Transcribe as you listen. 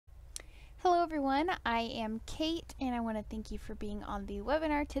Hello everyone, I am Kate and I want to thank you for being on the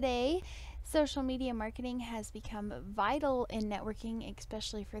webinar today. Social media marketing has become vital in networking,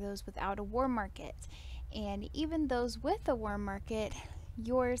 especially for those without a warm market. And even those with a warm market,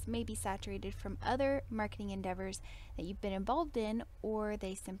 yours may be saturated from other marketing endeavors that you've been involved in, or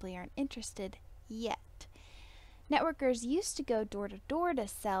they simply aren't interested yet. Networkers used to go door to door to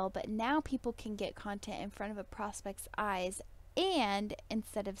sell, but now people can get content in front of a prospect's eyes, and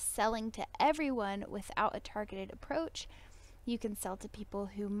instead of selling to everyone without a targeted approach, you can sell to people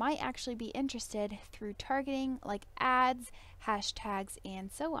who might actually be interested through targeting like ads, hashtags,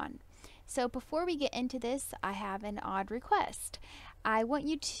 and so on. So before we get into this, I have an odd request. I want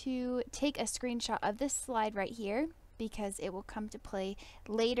you to take a screenshot of this slide right here because it will come to play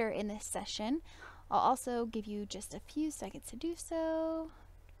later in this session. I'll also give you just a few seconds to do so.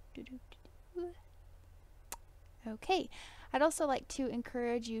 Okay, I'd also like to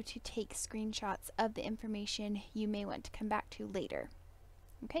encourage you to take screenshots of the information you may want to come back to later.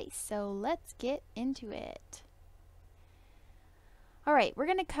 Okay, so let's get into it. All right, we're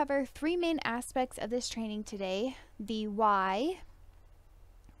going to cover three main aspects of this training today: the why,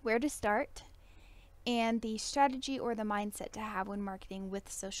 where to start, and the strategy or the mindset to have when marketing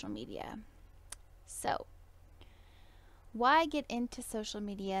with social media. So, why get into social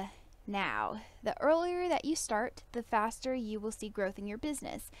media now? The earlier that you start, the faster you will see growth in your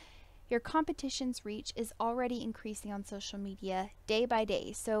business. Your competition's reach is already increasing on social media day by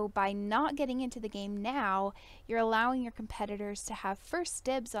day, so by not getting into the game now, you're allowing your competitors to have first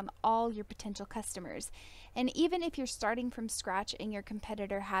dibs on all your potential customers. And even if you're starting from scratch and your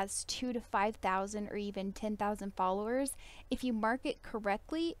competitor has 2,000 to 5,000 or even 10,000 followers, if you market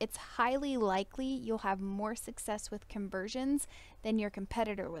correctly, it's highly likely you'll have more success with conversions than your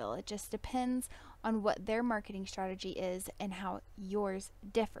competitor will. It just depends on what their marketing strategy is and how yours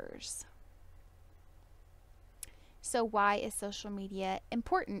differs. So why is social media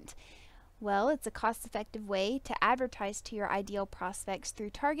important? Well, it's a cost-effective way to advertise to your ideal prospects through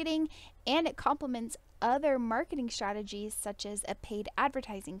targeting, and it complements other marketing strategies such as a paid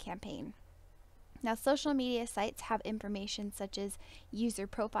advertising campaign. Now, social media sites have information such as user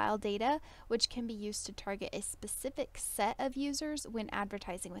profile data, which can be used to target a specific set of users when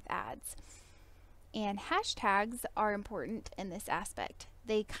advertising with ads. And hashtags are important in this aspect.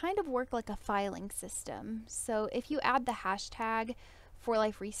 They kind of work like a filing system. So if you add the hashtag for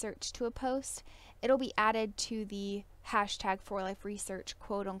life research to a post, it'll be added to the hashtag for life research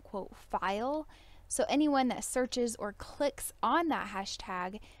quote unquote file. So anyone that searches or clicks on that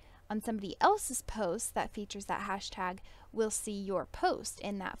hashtag on somebody else's post that features that hashtag will see your post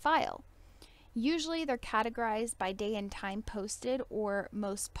in that file. Usually they're categorized by day and time posted or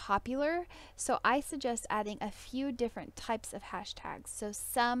most popular, so I suggest adding a few different types of hashtags. So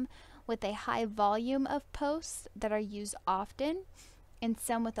some with a high volume of posts that are used often, and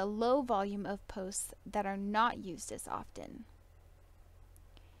some with a low volume of posts that are not used as often.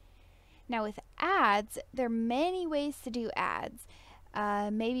 Now with ads, there are many ways to do ads.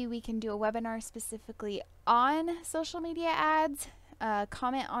 Maybe we can do a webinar specifically on social media ads.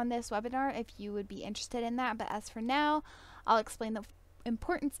 Comment on this webinar if you would be interested in that, but as for now, I'll explain the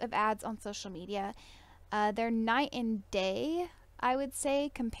importance of ads on social media. They're night and day, I would say,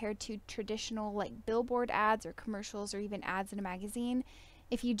 compared to traditional like billboard ads or commercials or even ads in a magazine.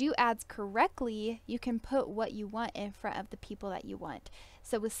 If you do ads correctly, you can put what you want in front of the people that you want.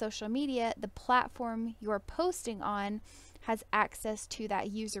 So with social media, the platform you're posting on has access to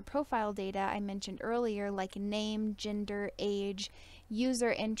that user profile data I mentioned earlier, like name, gender, age,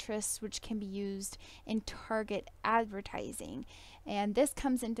 user interests, which can be used in target advertising. And this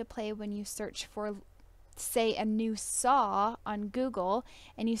comes into play when you search for, say, a new saw on Google,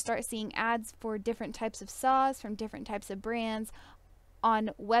 and you start seeing ads for different types of saws from different types of brands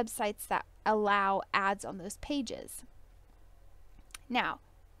on websites that allow ads on those pages. Now,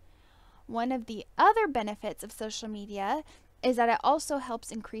 one of the other benefits of social media is that it also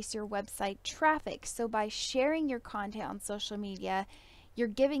helps increase your website traffic. So by sharing your content on social media, you're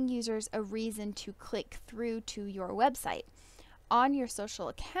giving users a reason to click through to your website. On your social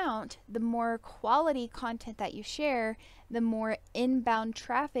account, the more quality content that you share, the more inbound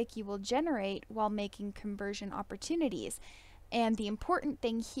traffic you will generate while making conversion opportunities. And the important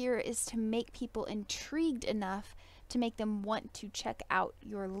thing here is to make people intrigued enough to make them want to check out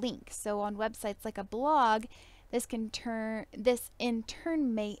your link. So on websites like a blog, this in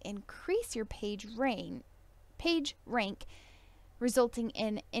turn may increase your page rank, resulting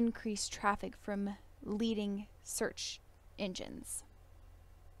in increased traffic from leading search engines.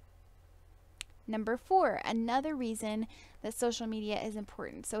 Number 4, another reason that social media is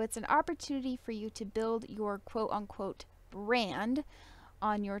important. So it's an opportunity for you to build your quote unquote brand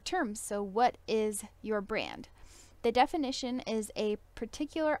on your terms. So what is your brand? The definition is a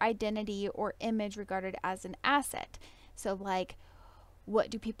particular identity or image regarded as an asset. So like, what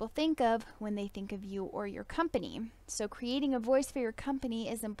do people think of when they think of you or your company? So creating a voice for your company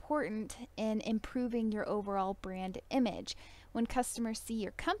is important in improving your overall brand image. When customers see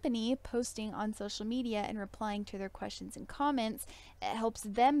your company posting on social media and replying to their questions and comments, it helps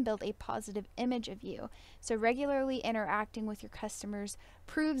them build a positive image of you. So regularly interacting with your customers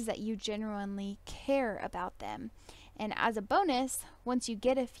proves that you genuinely care about them. And as a bonus, once you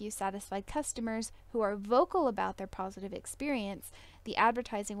get a few satisfied customers who are vocal about their positive experience, the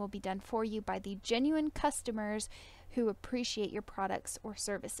advertising will be done for you by the genuine customers who appreciate your products or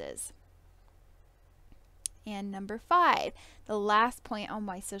services. And number 5, the last point on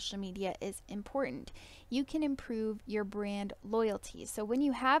why social media is important. You can improve your brand loyalty. So when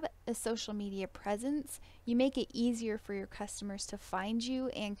you have a social media presence, you make it easier for your customers to find you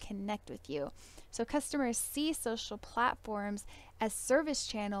and connect with you. So customers see social platforms as service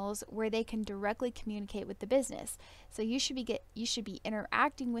channels where they can directly communicate with the business. So you should be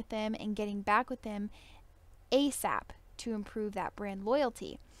interacting with them and getting back with them ASAP to improve that brand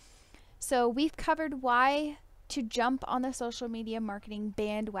loyalty. So we've covered why to jump on the social media marketing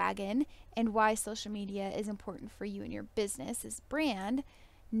bandwagon and why social media is important for you and your business's brand.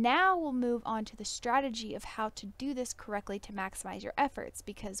 Now we'll move on to the strategy of how to do this correctly to maximize your efforts,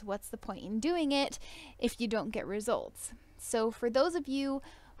 because what's the point in doing it if you don't get results? So for those of you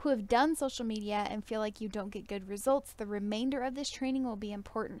who have done social media and feel like you don't get good results, the remainder of this training will be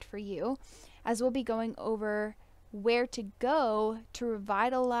important for you, as we'll be going over where to go to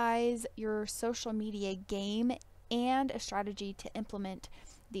revitalize your social media game and a strategy to implement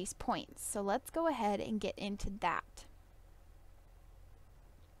these points. So let's go ahead and get into that.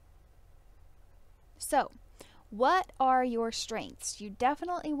 So, what are your strengths? You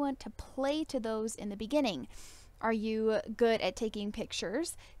definitely want to play to those in the beginning. Are you good at taking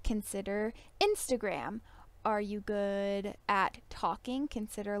pictures? Consider Instagram. Are you good at talking?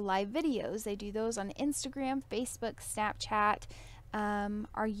 Consider live videos. They do those on Instagram, Facebook, Snapchat.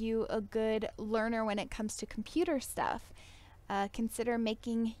 Are you a good learner when it comes to computer stuff? Consider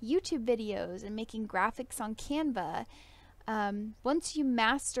making YouTube videos and making graphics on Canva. Once you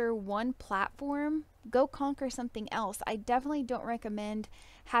master one platform, go conquer something else. I definitely don't recommend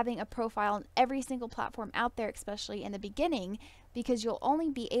having a profile on every single platform out there, especially in the beginning, because you'll only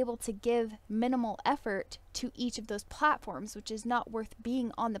be able to give minimal effort to each of those platforms, which is not worth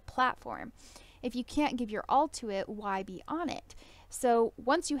being on the platform. If you can't give your all to it, why be on it? So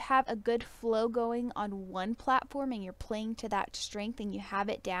once you have a good flow going on one platform and you're playing to that strength and you have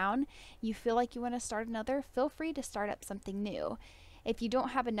it down, you feel like you want to start another, feel free to start up something new. If you don't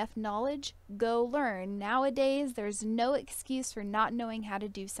have enough knowledge, go learn. Nowadays, there's no excuse for not knowing how to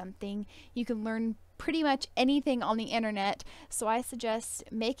do something. You can learn pretty much anything on the internet, so I suggest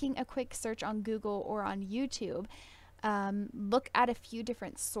making a quick search on Google or on YouTube. Look at a few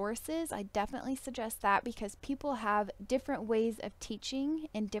different sources. I definitely suggest that because people have different ways of teaching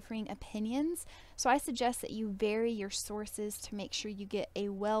and differing opinions. So I suggest that you vary your sources to make sure you get a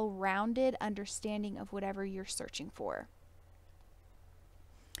well-rounded understanding of whatever you're searching for.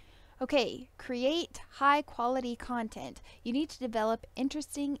 Okay, create high quality content. You need to develop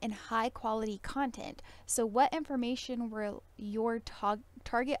interesting and high quality content. So what information will your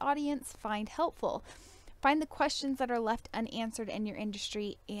target audience find helpful? Find the questions that are left unanswered in your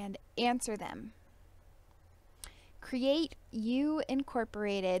industry and answer them. Create you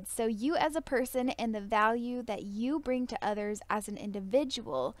incorporated. So you as a person and the value that you bring to others as an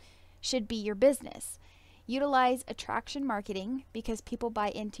individual should be your business. Utilize attraction marketing because people buy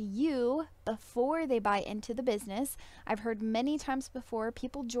into you before they buy into the business. I've heard many times before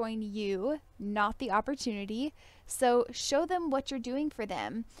people join you, not the opportunity. So show them what you're doing for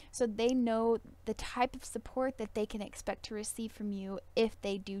them so they know the type of support that they can expect to receive from you if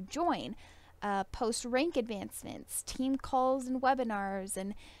they do join. Post rank advancements, team calls and webinars,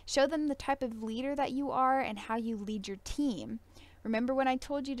 and show them the type of leader that you are and how you lead your team. Remember when I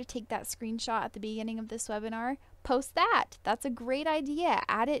told you to take that screenshot at the beginning of this webinar? Post that. That's a great idea.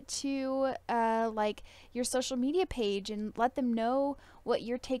 Add it to like your social media page and let them know what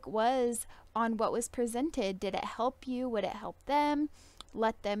your take was on what was presented. Did it help you? Would it help them?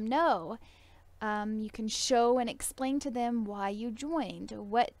 Let them know. You can show and explain to them why you joined.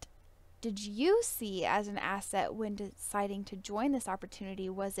 What did you see as an asset when deciding to join this opportunity?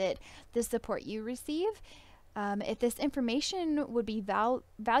 Was it the support you receive? If this information would be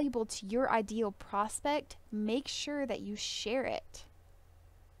valuable to your ideal prospect, make sure that you share it.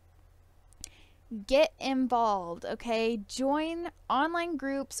 Get involved, okay? Join online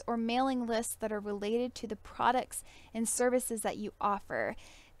groups or mailing lists that are related to the products and services that you offer.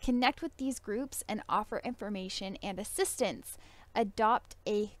 Connect with these groups and offer information and assistance. Adopt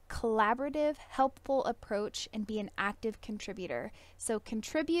a collaborative, helpful approach and be an active contributor. So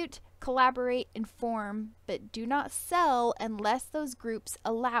contribute, collaborate, inform, but do not sell unless those groups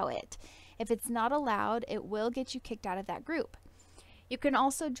allow it. If it's not allowed, it will get you kicked out of that group. You can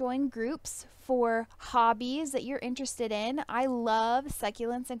also join groups for hobbies that you're interested in. I love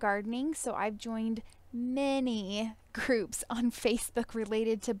succulents and gardening, so I've joined many groups on Facebook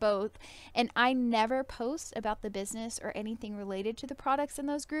related to both, and I never post about the business or anything related to the products in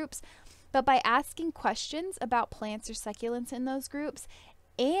those groups, but by asking questions about plants or succulents in those groups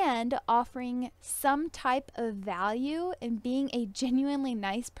and offering some type of value and being a genuinely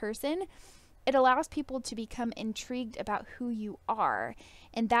nice person, it allows people to become intrigued about who you are,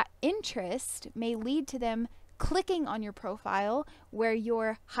 and that interest may lead to them clicking on your profile where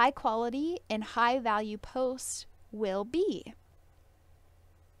your high quality and high value posts will be.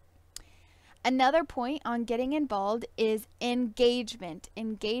 Another point on getting involved is engagement.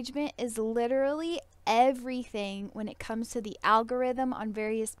 Engagement is literally everything when it comes to the algorithm on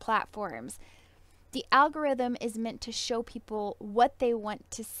various platforms. The algorithm is meant to show people what they want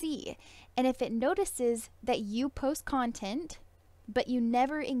to see. And if it notices that you post content, but you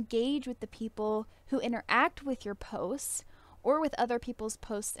never engage with the people who interact with your posts or with other people's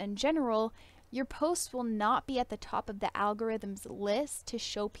posts in general, your posts will not be at the top of the algorithm's list to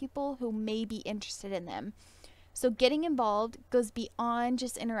show people who may be interested in them. So getting involved goes beyond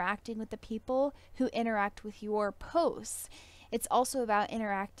just interacting with the people who interact with your posts. It's also about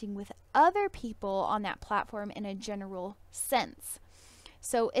interacting with other people on that platform in a general sense.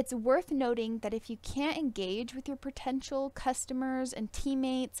 So it's worth noting that if you can't engage with your potential customers and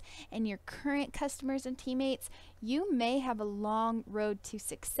teammates and your current customers and teammates, you may have a long road to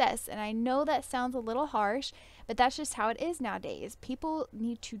success. And I know that sounds a little harsh, but that's just how it is nowadays. People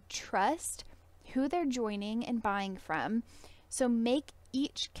need to trust who they're joining and buying from. So make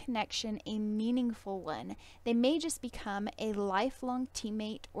each connection a meaningful one. They may just become a lifelong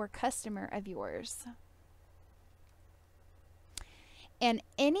teammate or customer of yours. And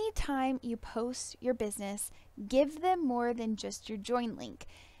anytime you post your business, give them more than just your join link.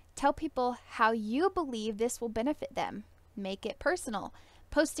 Tell people how you believe this will benefit them. Make it personal.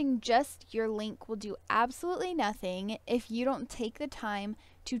 Posting just your link will do absolutely nothing if you don't take the time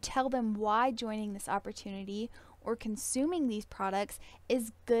to tell them why joining this opportunity or consuming these products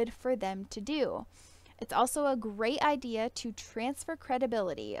is good for them to do. It's also a great idea to transfer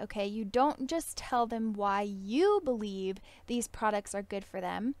credibility, okay? You don't just tell them why you believe these products are good for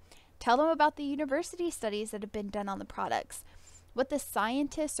them. Tell them about the university studies that have been done on the products, what the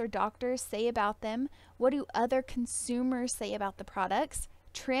scientists or doctors say about them, what do other consumers say about the products.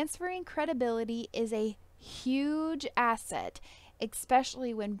 Transferring credibility is a huge asset,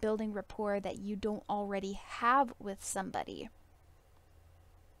 especially when building rapport that you don't already have with somebody.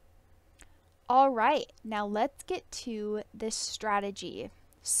 All right, now let's get to this strategy.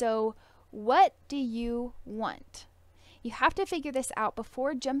 So, what do you want? You have to figure this out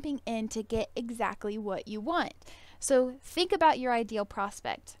before jumping in to get exactly what you want. So, think about your ideal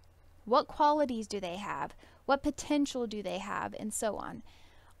prospect. What qualities do they have? What potential do they have? And so on.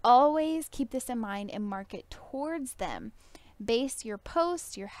 Always keep this in mind and market towards them. Base your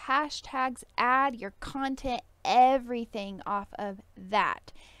posts, your hashtags, your content, everything off of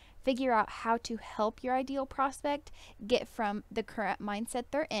that. Figure out how to help your ideal prospect get from the current mindset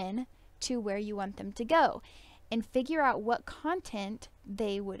they're in to where you want them to go. And figure out what content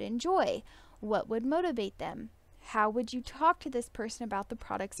they would enjoy. What would motivate them? How would you talk to this person about the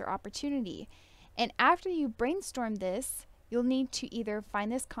products or opportunity? And after you brainstorm this, you'll need to either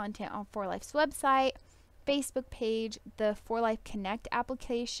find this content on 4Life's website, Facebook page, the 4Life Connect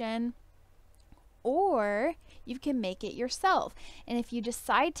application, or you can make it yourself. And if you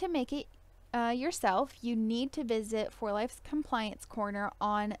decide to make it yourself, you need to visit 4Life's Compliance Corner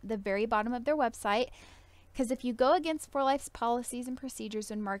on the very bottom of their website, because if you go against 4Life's policies and procedures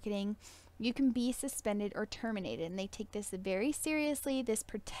when marketing, you can be suspended or terminated. And they take this very seriously. This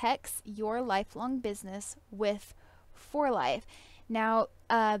protects your lifelong business with 4Life. Now,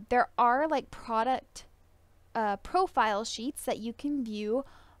 there are like product profile sheets that you can view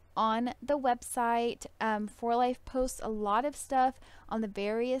on the website. 4Life posts a lot of stuff on the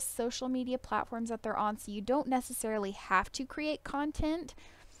various social media platforms that they're on, so you don't necessarily have to create content.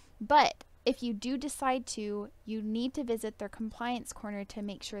 But if you do decide to, you need to visit their compliance corner to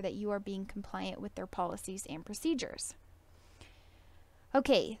make sure that you are being compliant with their policies and procedures.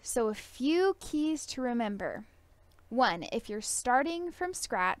 Okay, so a few keys to remember. 1, if you're starting from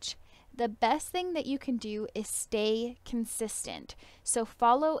scratch, the best thing that you can do is stay consistent. So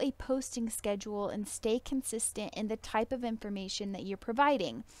follow a posting schedule and stay consistent in the type of information that you're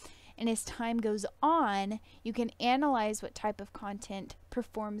providing. And as time goes on, you can analyze what type of content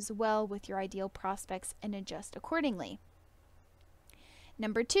performs well with your ideal prospects and adjust accordingly.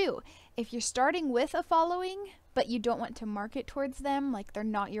 Number 2, if you're starting with a following, but you don't want to market towards them, like they're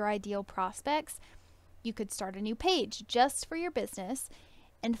not your ideal prospects, you could start a new page just for your business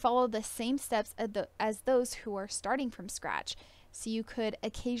and follow the same steps as those who are starting from scratch. So you could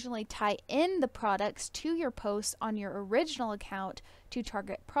occasionally tie in the products to your posts on your original account to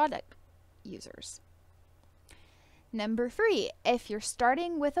target product users. Number 3, if you're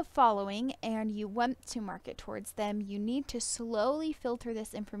starting with a following and you want to market towards them, you need to slowly filter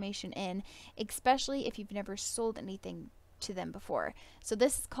this information in, especially if you've never sold anything to them before. So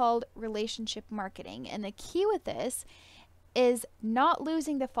this is called relationship marketing. And the key with this is not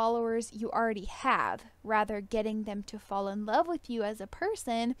losing the followers you already have, rather getting them to fall in love with you as a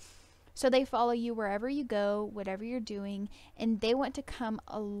person so they follow you wherever you go, whatever you're doing, and they want to come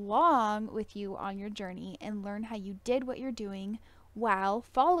along with you on your journey and learn how you did what you're doing while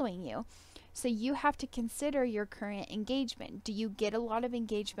following you. So you have to consider your current engagement. Do you get a lot of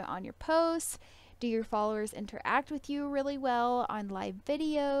engagement on your posts? Do your followers interact with you really well on live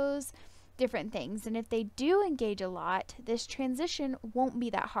videos? Different things. And if they do engage a lot, this transition won't be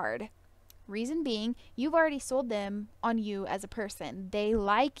that hard. Reason being, you've already sold them on you as a person. They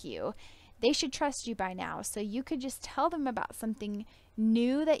like you. They should trust you by now. So you could just tell them about something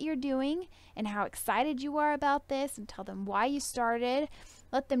new that you're doing and how excited you are about this, and tell them why you started.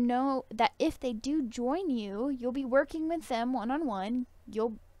 Let them know that if they do join you, you'll be working with them one-on-one.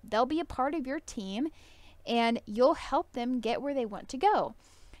 They'll be a part of your team, and you'll help them get where they want to go.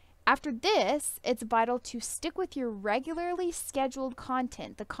 After this, it's vital to stick with your regularly scheduled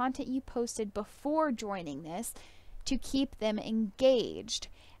content, the content you posted before joining this, to keep them engaged.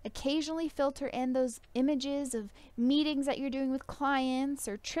 Occasionally filter in those images of meetings that you're doing with clients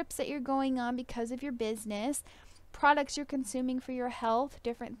or trips that you're going on because of your business, products you're consuming for your health,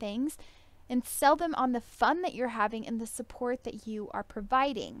 different things, and sell them on the fun that you're having and the support that you are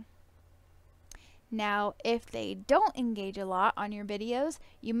providing. Now, if they don't engage a lot on your videos,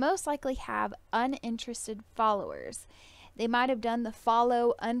 you most likely have uninterested followers. They might have done the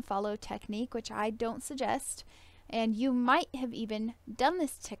follow-unfollow technique, which I don't suggest, and you might have even done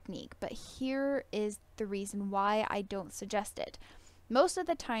this technique, but here is the reason why I don't suggest it. Most of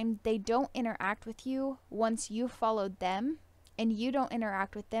the time, they don't interact with you once you've followed them, and you don't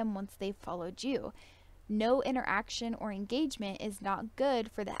interact with them once they've followed you. No interaction or engagement is not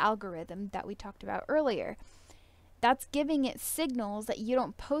good for the algorithm that we talked about earlier. That's giving it signals that you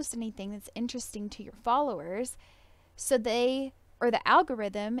don't post anything that's interesting to your followers, so the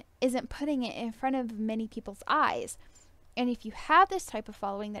algorithm isn't putting it in front of many people's eyes. And if you have this type of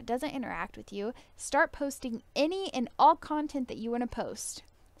following that doesn't interact with you, start posting any and all content that you want to post.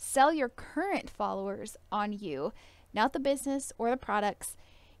 Sell your current followers on you, not the business or the products.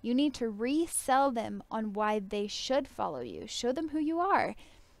 You need to resell them on why they should follow you. Show them who you are.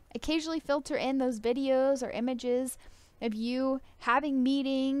 Occasionally filter in those videos or images of you having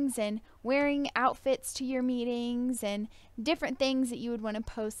meetings and wearing outfits to your meetings and different things that you would want to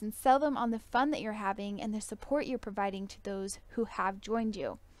post, and sell them on the fun that you're having and the support you're providing to those who have joined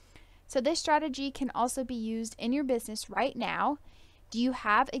you. So this strategy can also be used in your business right now. Do you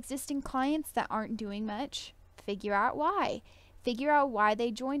have existing clients that aren't doing much? Figure out why. Figure out why they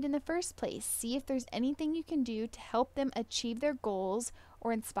joined in the first place. See if there's anything you can do to help them achieve their goals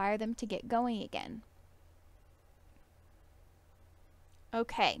or inspire them to get going again.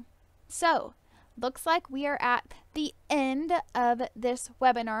 Okay, so looks like we are at the end of this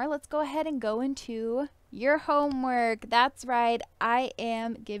webinar. Let's go ahead and go into your homework. That's right, I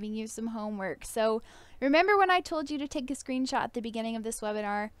am giving you some homework. So remember when I told you to take a screenshot at the beginning of this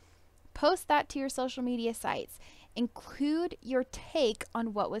webinar? Post that to your social media sites. Include your take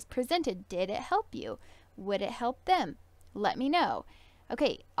on what was presented. Did it help you? Would it help them? Let me know.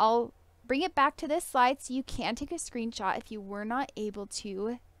 Okay, I'll bring it back to this slide so you can take a screenshot if you were not able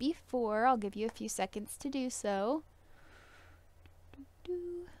to before. I'll give you a few seconds to do so.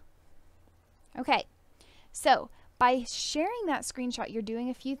 Okay, so by sharing that screenshot, you're doing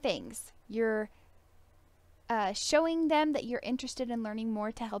a few things. You're showing them that you're interested in learning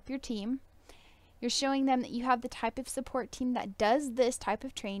more to help your team. You're showing them that you have the type of support team that does this type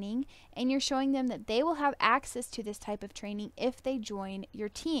of training, and you're showing them that they will have access to this type of training if they join your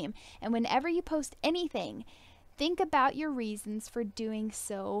team. And whenever you post anything, think about your reasons for doing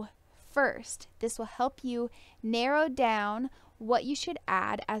so first. This will help you narrow down what you should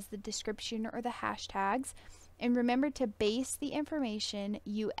add as the description or the hashtags. And remember to base the information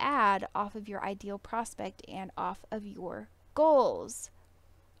you add off of your ideal prospect and off of your goals.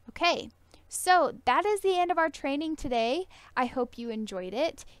 Okay, so that is the end of our training today. I hope you enjoyed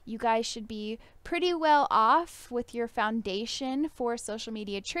it. You guys should be pretty well off with your foundation for social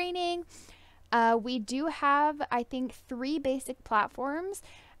media training. We do have, I think, 3 basic platforms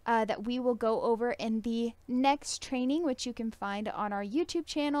that we will go over in the next training, which you can find on our YouTube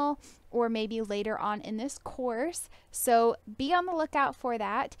channel or maybe later on in this course. So be on the lookout for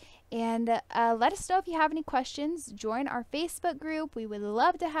that, and let us know if you have any questions. Join our Facebook group. We would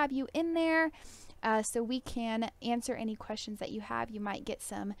love to have you in there so we can answer any questions that you have. You might get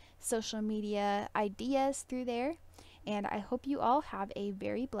some social media ideas through there, and I hope you all have a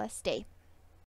very blessed day.